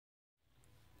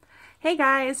Hey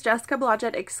guys, Jessica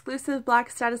Blodgett, exclusive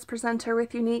Black Status presenter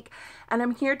with Unique, and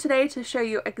I'm here today to show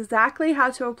you exactly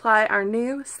how to apply our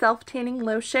new self-tanning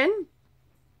lotion.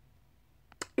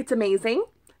 It's amazing.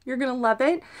 You're going to love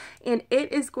it, and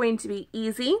it is going to be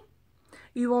easy.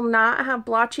 You will not have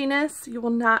blotchiness. You will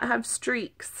not have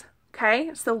streaks, okay?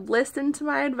 So listen to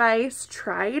my advice,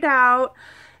 try it out,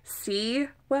 see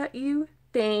what you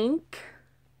think,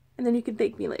 and then you can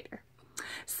thank me later.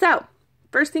 So,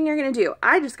 first thing you're going to do,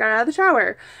 I just got out of the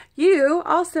shower. You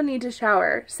also need to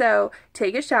shower. So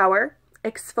take a shower,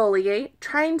 exfoliate.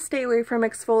 Try and stay away from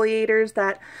exfoliators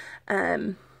that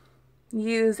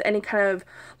use any kind of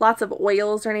lots of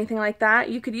oils or anything like that.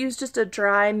 You could use just a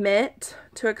dry mitt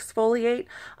to exfoliate.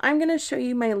 I'm going to show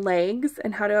you my legs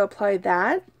and how to apply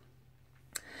that.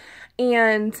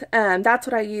 And that's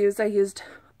what I used. I used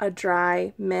a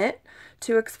dry mitt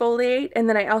to exfoliate, and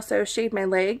then I also shaved my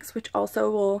legs, which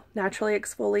also will naturally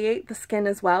exfoliate the skin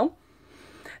as well.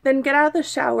 Then get out of the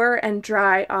shower and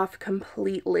dry off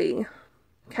completely.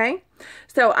 Okay,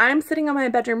 so I'm sitting on my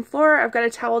bedroom floor. I've got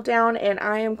a towel down, and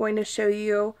I am going to show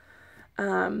you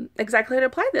exactly how to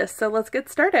apply this. So let's get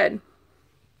started.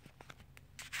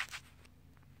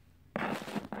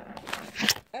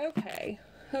 Okay,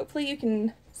 hopefully you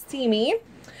can see me.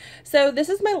 So this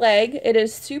is my leg. It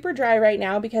is super dry right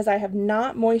now because I have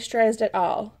not moisturized at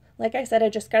all. Like I said, I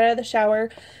just got out of the shower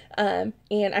and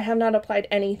I have not applied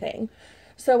anything.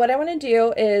 So what I want to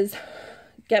do is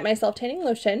get my self-tanning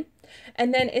lotion,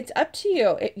 and then it's up to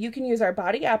you. You can use our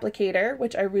body applicator,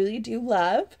 which I really do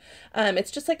love.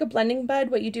 It's just like a blending bud.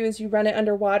 What you do is you run it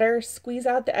under water, squeeze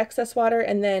out the excess water,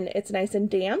 and then it's nice and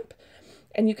damp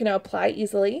and you can apply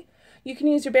easily. You can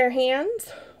use your bare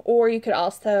hands, or you could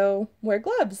also wear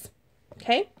gloves.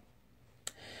 Okay,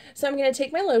 so I'm going to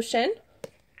take my lotion.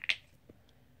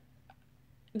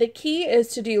 The key is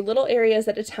to do little areas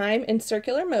at a time in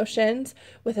circular motions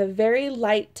with a very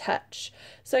light touch.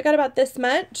 So I got about this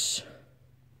much.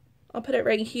 I'll put it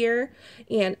right here.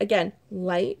 And again,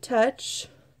 light touch,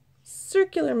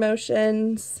 circular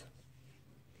motions.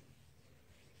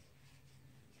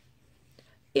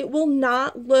 It will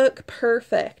not look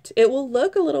perfect. It will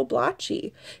look a little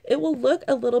blotchy. It will look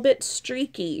a little bit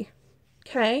streaky.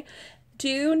 Okay,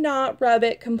 do not rub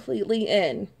it completely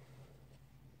in.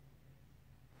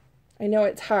 I know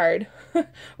it's hard.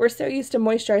 We're so used to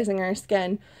moisturizing our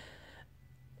skin,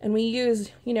 and we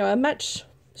use, you know, a much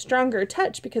stronger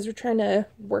touch because we're trying to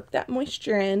work that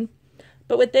moisture in.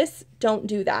 But with this, don't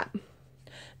do that.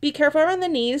 Be careful around the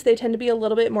knees. They tend to be a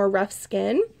little bit more rough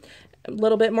skin, a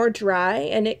little bit more dry,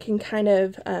 and it can kind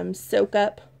of soak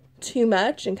up too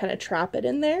much and kind of trap it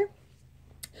in there.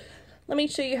 Let me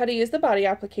show you how to use the body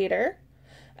applicator.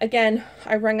 Again,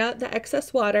 I wrung out the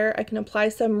excess water. I can apply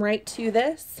some right to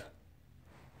this.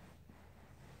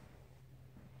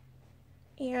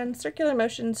 And circular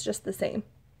motion's just the same.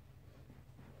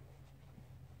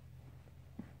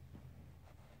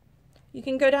 You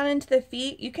can go down into the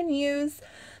feet. You can use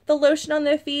the lotion on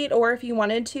the feet, or if you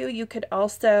wanted to, you could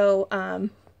also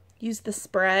use the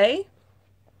spray.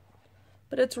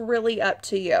 But it's really up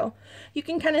to you. You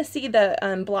can kind of see the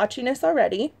blotchiness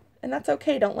already, and that's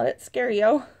okay. Don't let it scare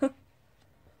you.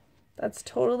 That's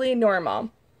totally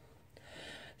normal.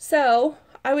 So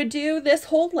I would do this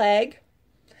whole leg,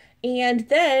 and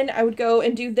then I would go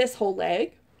and do this whole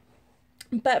leg.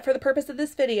 But for the purpose of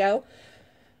this video,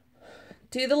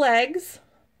 do the legs,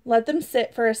 let them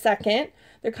sit for a second.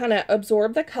 They're kind of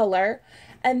absorb the color,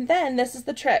 and then this is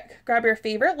the trick. Grab your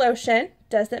favorite lotion,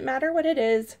 doesn't matter what it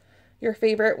is, your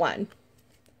favorite one.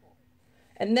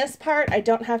 And this part I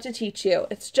don't have to teach you.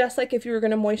 It's just like if you were going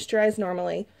to moisturize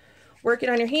normally. Work it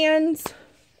on your hands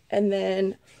and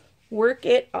then work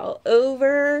it all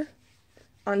over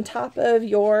on top of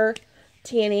your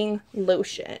tanning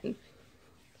lotion.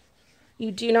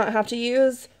 You do not have to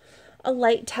use a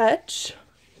light touch.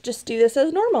 Just do this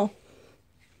as normal.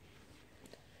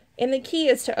 And the key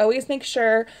is to always make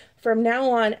sure from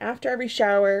now on, after every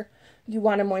shower, you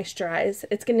want to moisturize.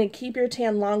 It's going to keep your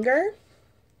tan longer.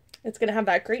 It's going to have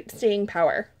that great staying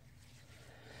power.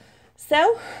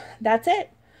 So that's it.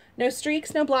 No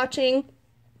streaks, no blotching.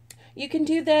 You can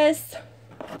do this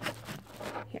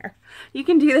here. You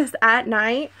can do this at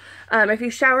night. If you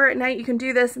shower at night, you can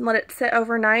do this and let it sit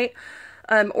overnight.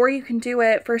 Or you can do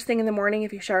it first thing in the morning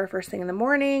if you shower first thing in the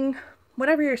morning.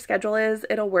 Whatever your schedule is,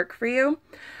 it'll work for you.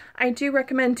 I do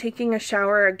recommend taking a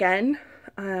shower again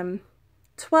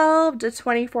 12 to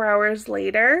 24 hours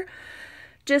later,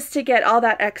 just to get all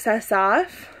that excess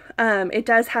off. It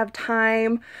does have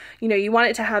time, you know, you want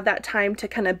it to have that time to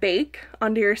kind of bake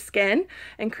onto your skin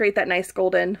and create that nice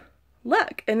golden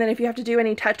look. And then if you have to do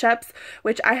any touch-ups,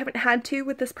 which I haven't had to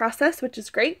with this process, which is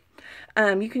great,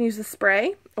 you can use the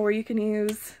spray or you can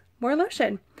use more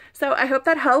lotion. So I hope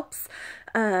that helps,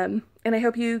 and I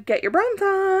hope you get your bronze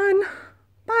on.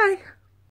 Bye!